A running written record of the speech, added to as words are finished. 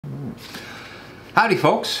Howdy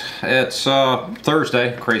folks, it's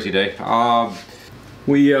Thursday, crazy day.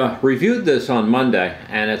 We reviewed this on Monday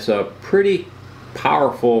and it's a pretty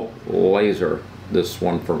powerful laser, this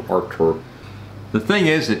one from ORTUR. The thing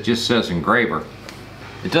is, it just says engraver.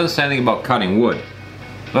 It doesn't say anything about cutting wood.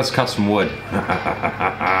 Let's cut some wood.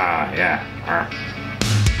 Yeah.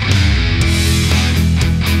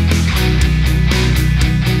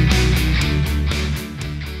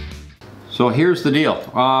 So here's the deal.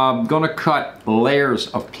 I'm going to cut layers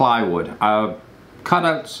of plywood. I've cut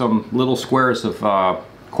out some little squares of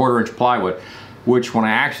 1/4 inch plywood, which when I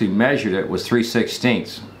actually measured it was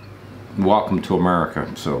 3/16. Welcome to America.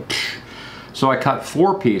 So I cut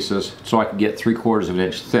 4 pieces so I could get 3/4 of an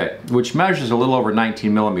inch thick, which measures a little over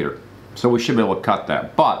 19 millimeter. So we should be able to cut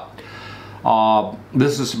that. But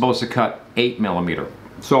this is supposed to cut 8 millimeter.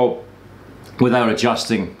 So without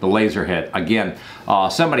adjusting the laser head. Again,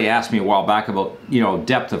 somebody asked me a while back about,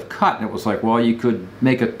 depth of cut, and it was like, well, you could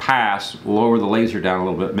make a pass, lower the laser down a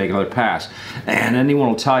little bit, make another pass. And anyone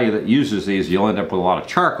will tell you that uses these, you'll end up with a lot of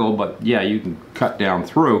charcoal, but yeah, you can cut down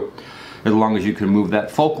through as long as you can move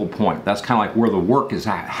that focal point. That's kind of like where the work is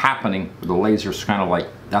happening. The laser's kind of like,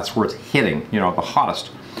 that's where it's hitting, the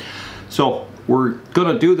hottest. So we're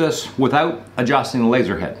gonna do this without adjusting the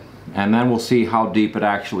laser head, and then we'll see how deep it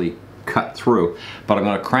actually cut through. But I'm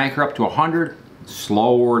going to crank her up to 100,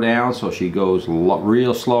 slow her down so she goes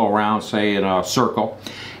real slow around, say in a circle,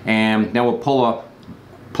 and then we'll pull a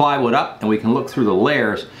plywood up and we can look through the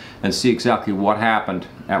layers and see exactly what happened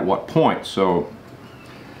at what point. So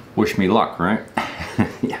wish me luck, right?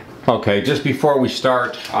 Yeah. Okay, just before we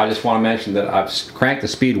start, I just want to mention that I've cranked the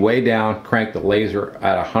speed way down, cranked the laser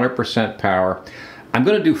at 100% power. I'm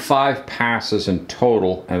going to do 5 passes in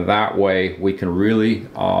total, and that way we can really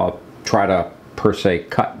try to, per se,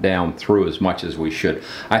 cut down through as much as we should.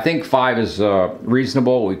 I think 5 is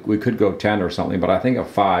reasonable. We could go 10 or something, but I think at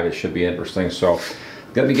 5 it should be interesting. So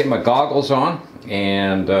let me get my goggles on,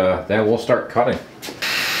 and then we'll start cutting.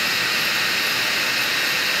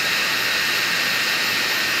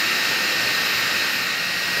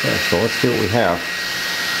 Okay, so let's see what we have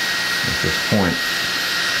at this point.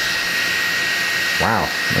 Wow,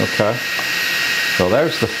 okay. So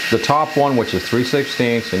there's the top one, which is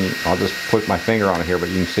 3/16, and I'll just put my finger on it here, but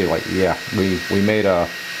you can see, like, yeah, we made an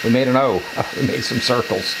O. We made some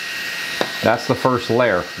circles. That's the first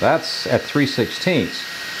layer. That's at 3/16.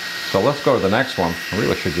 So let's go to the next one. I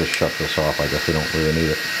really should just shut this off. I guess we don't really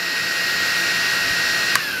need it.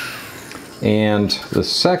 And the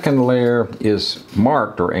second layer is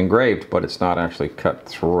marked or engraved, but it's not actually cut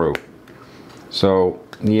through. So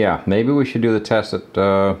yeah, maybe we should do the test at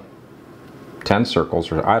 10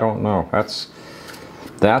 circles, or I don't know.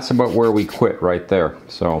 That's about where we quit right there.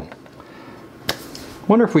 So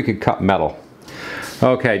wonder if we could cut metal.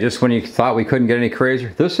 Okay, just when you thought we couldn't get any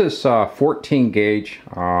crazier, this is 14 gauge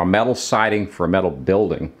metal siding for a metal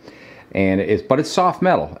building, and but it's soft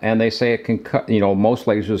metal, and they say it can cut, most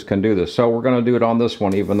lasers can do this. So we're going to do it on this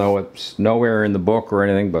one, even though it's nowhere in the book or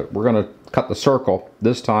anything, but we're going to cut the circle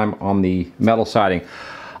this time on the metal siding.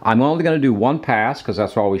 I'm only going to do 1 pass, because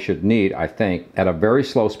that's all we should need, I think, at a very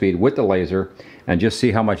slow speed with the laser, and just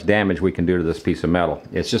see how much damage we can do to this piece of metal.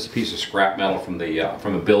 It's just a piece of scrap metal from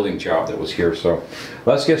the building job that was here. So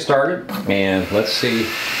let's get started and let's see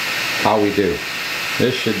how we do.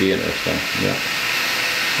 This should be interesting. Yeah.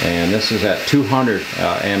 And this is at 200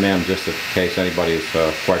 mm, just in case anybody is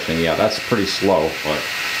questioning. Yeah, that's pretty slow, but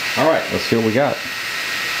all right, let's see what we got.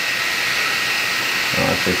 I'll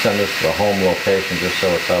actually send this to the home location just so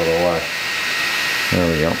it's out of the way. There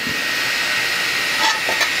we go.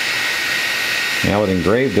 Now it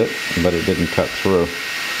engraved it, but it didn't cut through.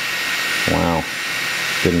 Wow,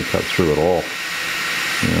 didn't cut through at all.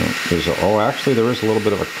 Oh, actually there is a little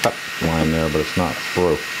bit of a cut line there, but it's not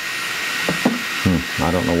through. I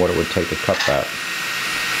don't know what it would take to cut that.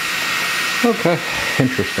 Okay,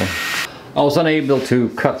 interesting. I was unable to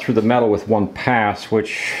cut through the metal with 1 pass,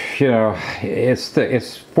 which,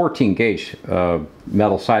 it's 14 gauge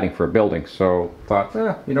metal siding for a building. So thought,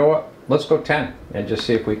 you know what, let's go 10 and just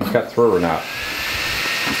see if we can cut through or not.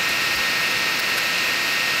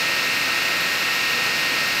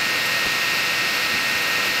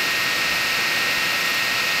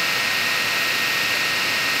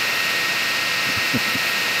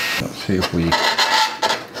 Let's see if we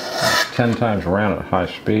 10 times around at high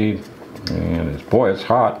speed. And boy, it's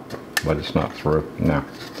hot, but it's not through. No.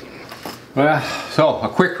 Well, so a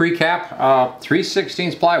quick recap: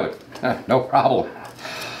 3/16 plywood, no problem.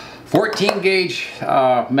 14 gauge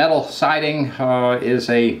metal siding is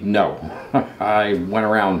a no. I went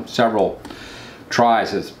around several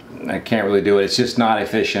tries. I can't really do it. It's just not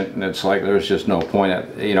efficient, and it's like there's just no point.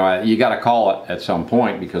 You know, you got to call it at some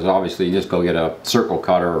point, because obviously you just go get a circle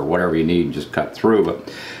cutter or whatever you need and just cut through.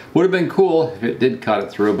 But would have been cool if it did cut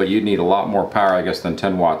it through, but you'd need a lot more power, I guess, than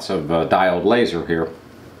 10 watts of diode laser here.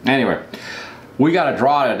 Anyway, we got a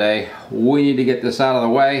draw today. We need to get this out of the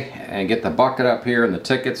way and get the bucket up here and the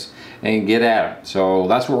tickets and get at it. So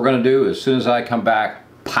that's what we're going to do. As soon as I come back,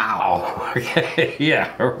 pow. Okay,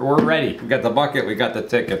 yeah, we're ready. We got the bucket, we got the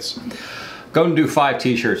tickets. Going to do 5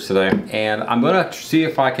 t-shirts today, and I'm going to see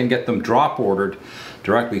if I can get them drop ordered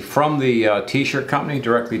directly from the t-shirt company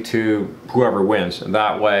directly to whoever wins. And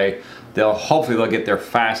that way hopefully they'll get there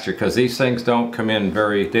faster, because these things don't come in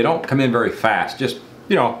very fast. Just,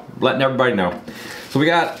 you know, letting everybody know. So we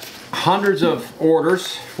got hundreds of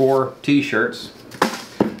orders for t-shirts.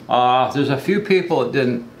 There's a few people that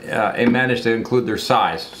didn't manage to include their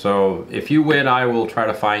size. So if you win, I will try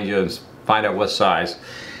to find you and find out what size.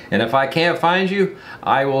 And if I can't find you,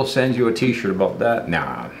 I will send you a t-shirt about that.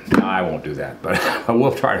 Nah, I won't do that, but I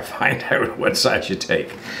will try to find out what size you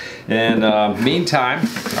take. And meantime,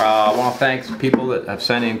 I want to thank people that have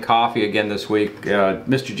sent in coffee again this week.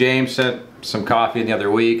 Mr. James sent some coffee the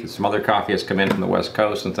other week, and some other coffee has come in from the West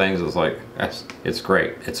Coast and things. It's like, it's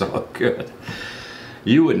great. It's all good.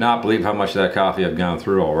 You would not believe how much of that coffee I've gone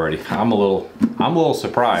through already. I'm a little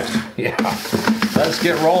surprised. Yeah. Let's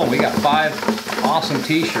get rolling. We got 5 awesome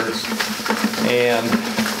t-shirts, and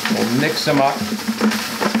we'll mix them up.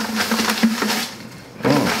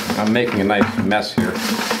 I'm making a nice mess here.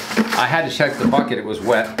 I had to check the bucket, it was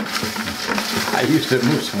wet. I used to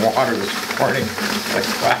move some water this morning. Like,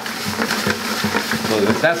 wow. So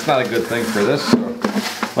that's not a good thing for this. So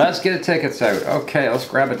let's get the tickets out. Okay, let's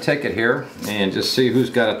grab a ticket here and just see who's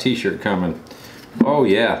got a t-shirt coming. Oh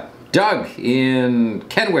yeah, Doug in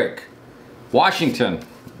Kennewick, Washington.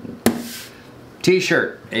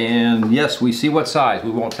 T-shirt, and yes, we see what size. We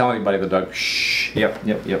won't tell anybody but Doug. Shh. Yep.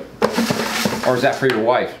 Or is that for your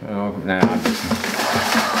wife? Oh, no. Nah.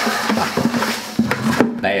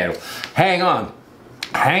 Hang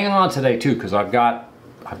on today too, because I've got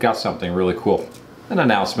something really cool. An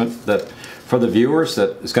announcement that for the viewers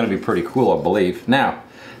that is going to be pretty cool, I believe. Now,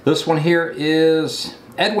 this one here is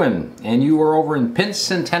Edwin, and you are over in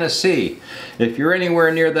Pinson, Tennessee. If you're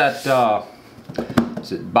anywhere near that,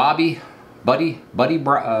 is it Buddy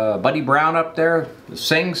Brown up there that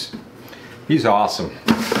sings? He's awesome.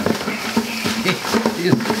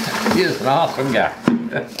 He is an awesome guy.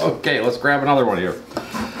 Okay, let's grab another one here.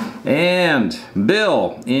 And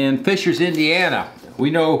Bill in Fishers, Indiana. We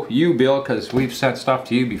know you, Bill, because we've sent stuff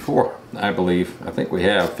to you before, I believe. I think we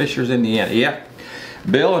have. Fishers, Indiana. Yep.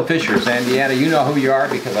 Bill in Fishers, Indiana. You know who you are,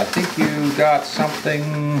 because I think you got something.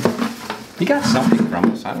 You got something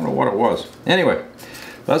from us. I don't know what it was. Anyway,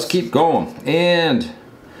 let's keep going. And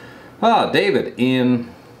David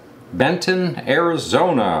in Benton,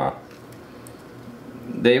 Arizona.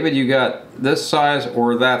 David, you got this size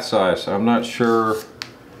or that size? I'm not sure.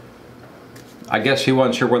 I guess he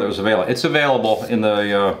wasn't sure whether it was available. It's available in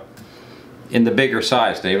the bigger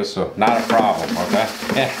size, David, so not a problem, okay?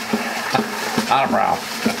 Not a problem.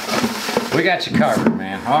 We got you covered,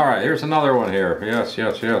 man. All right, here's another one here. Yes.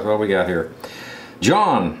 What we got here?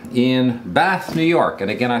 John in Bath, New York. And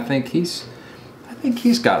again, I think he's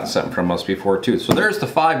gotten something from us before too. So there's the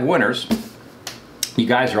 5 winners. You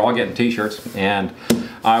guys are all getting t-shirts, and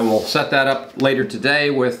I will set that up later today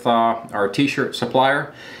with our t-shirt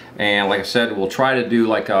supplier. And like I said, we'll try to do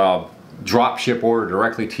like a drop ship order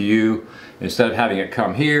directly to you instead of having it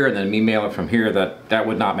come here and then me mail it from here. That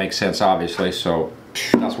would not make sense, obviously. So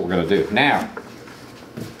that's what we're going to do. Now,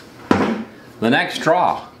 the next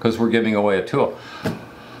draw, because we're giving away a tool.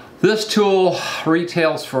 This tool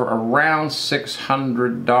retails for around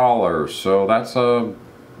 $600, so that's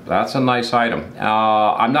a nice item.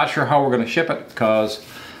 I'm not sure how we're going to ship it, because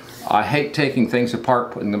I hate taking things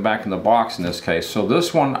apart, putting them back in the box in this case. So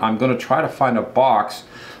this one, I'm going to try to find a box,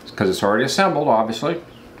 because it's already assembled, obviously,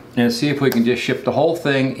 and see if we can just ship the whole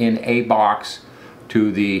thing in a box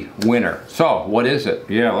to the winner. So, what is it?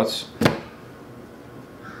 Yeah,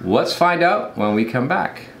 let's find out when we come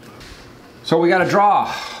back. So we got a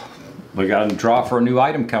draw. We got a draw for a new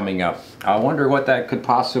item coming up. I wonder what that could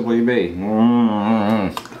possibly be.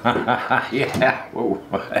 Yeah.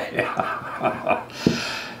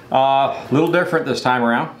 Little different this time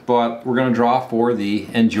around, but we're going to draw for the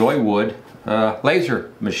Enjoywood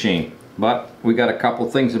laser machine. But we got a couple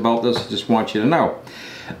things about this I just want you to know.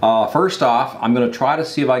 First off, I'm going to try to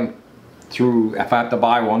see if I can, if I have to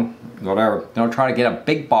buy one, whatever, I'm going to try to get a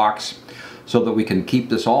big box so that we can keep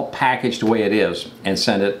this all packaged the way it is and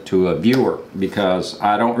send it to a viewer, because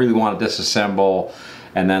I don't really want to disassemble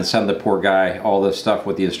and then send the poor guy all this stuff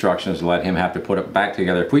with the instructions and let him have to put it back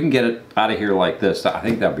together. If we can get it out of here like this, I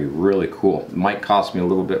think that'd be really cool. It might cost me a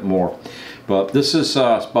little bit more, but this is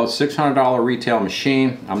about $600 retail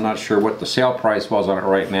machine. I'm not sure what the sale price was on it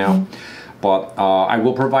right now, but I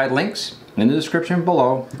will provide links in the description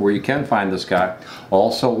below where you can find this guy.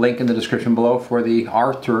 Also link in the description below for the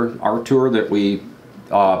ORTUR that we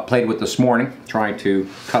played with this morning, trying to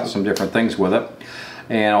cut some different things with it.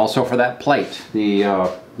 And also for that plate.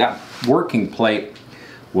 That working plate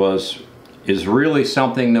is really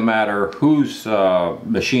something. No matter whose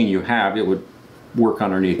machine you have, it would work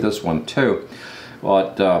underneath this one too.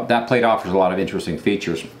 But that plate offers a lot of interesting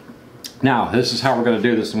features. Now this is how we're going to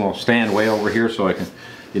do this, and we'll stand way over here so I can,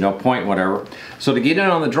 you know, point whatever. So to get in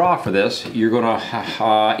on the draw for this, you're going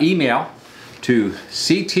to email to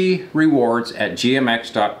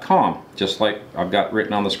CTrewards@gmx.com, just like I've got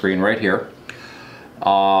written on the screen right here.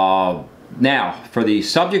 Now, for the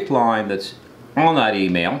subject line that's on that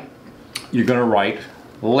email, you're going to write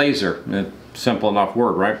laser. Simple enough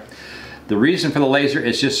word, right? The reason for the laser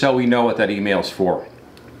is just so we know what that email is for.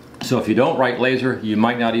 So if you don't write laser, you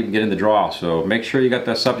might not even get in the draw. So make sure you got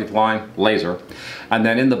that subject line, laser. And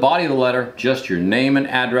then in the body of the letter, just your name and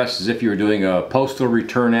address, as if you were doing a postal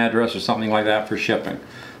return address or something like that for shipping.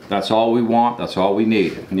 That's all we want, that's all we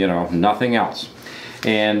need, you know, nothing else.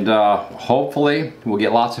 And hopefully we'll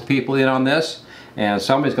get lots of people in on this, and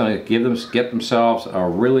somebody's going to get themselves a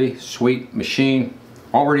really sweet machine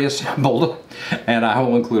already assembled. And I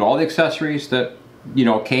will include all the accessories that, you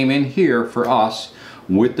know, came in here for us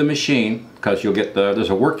with the machine, because you'll get there's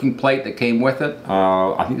a working plate that came with it.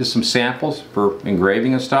 I think there's some samples for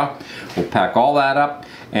engraving and stuff. We'll pack all that up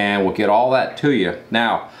and we'll get all that to you.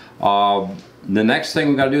 Now the next thing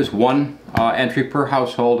we've got to do is one entry per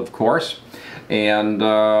household, of course. And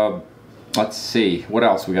let's see, what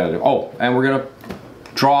else we got to do? Oh, and we're going to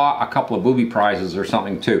draw a couple of booby prizes or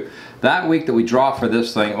something too. That week that we draw for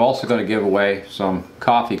this thing, I'm also going to give away some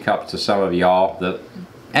coffee cups to some of y'all that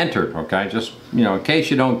entered, okay? Just, you know, in case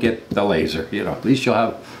you don't get the laser, you know, at least you'll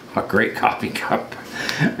have a great coffee cup.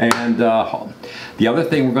 And the other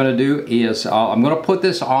thing we're going to do is I'm going to put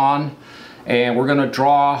this on, and we're going to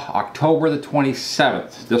draw October the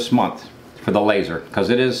 27th this month for the laser, because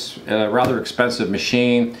it is a rather expensive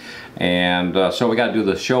machine, and so we got to do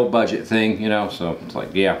the show budget thing, you know, so it's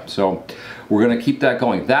like, yeah, so we're going to keep that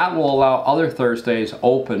going. That will allow other Thursdays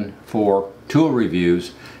open for tool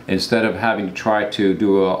reviews. Instead of having to try to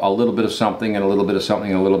do a little bit of something and a little bit of something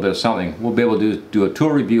and a little bit of something, we'll be able to do a tool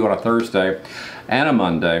review on a Thursday and a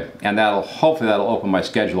Monday, and hopefully that'll open my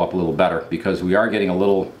schedule up a little better, because we are getting a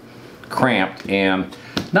little cramped. And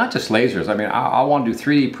not just lasers, I mean, I want to do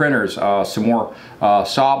 3D printers, some more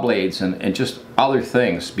saw blades, and just other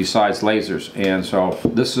things besides lasers. And so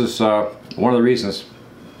this is one of the reasons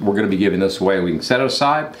we're going to be giving this away. We can set it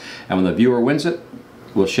aside, and when the viewer wins it,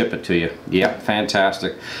 we'll ship it to you. Yeah,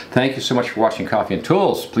 fantastic. Thank you so much for watching Coffee and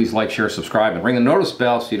Tools. Please like, share, subscribe, and ring the notice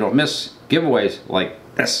bell so you don't miss giveaways like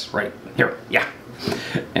this right here. Yeah.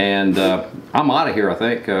 And I'm out of here, I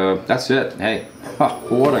think. That's it. Hey,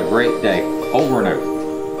 what a great day. Over and out.